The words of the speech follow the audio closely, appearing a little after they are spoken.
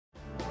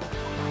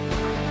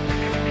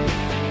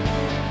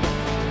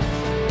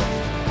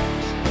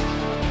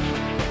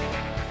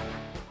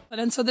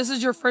And so this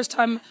is your first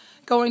time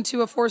going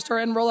to a 4-star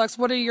and Rolex.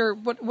 What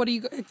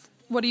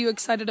are you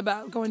excited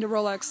about going to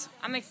Rolex?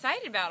 I'm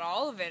excited about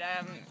all of it.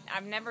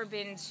 I've never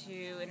been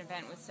to an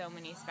event with so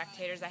many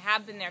spectators. I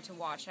have been there to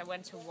watch. I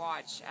went to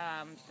watch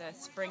the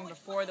spring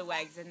before the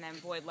WEGs, and then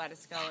Boyd let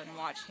us go and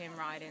watch him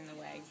ride in the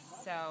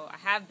WEGs. So I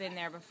have been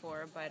there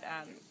before, but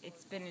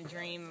it's been a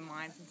dream of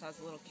mine since I was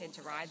a little kid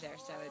to ride there.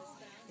 So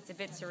it's a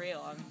bit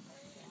surreal.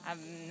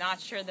 I'm not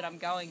sure that I'm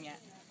going yet.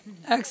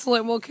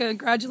 Excellent. Well,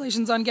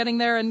 congratulations on getting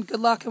there, and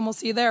good luck, and we'll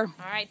see you there.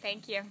 All right,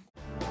 thank you.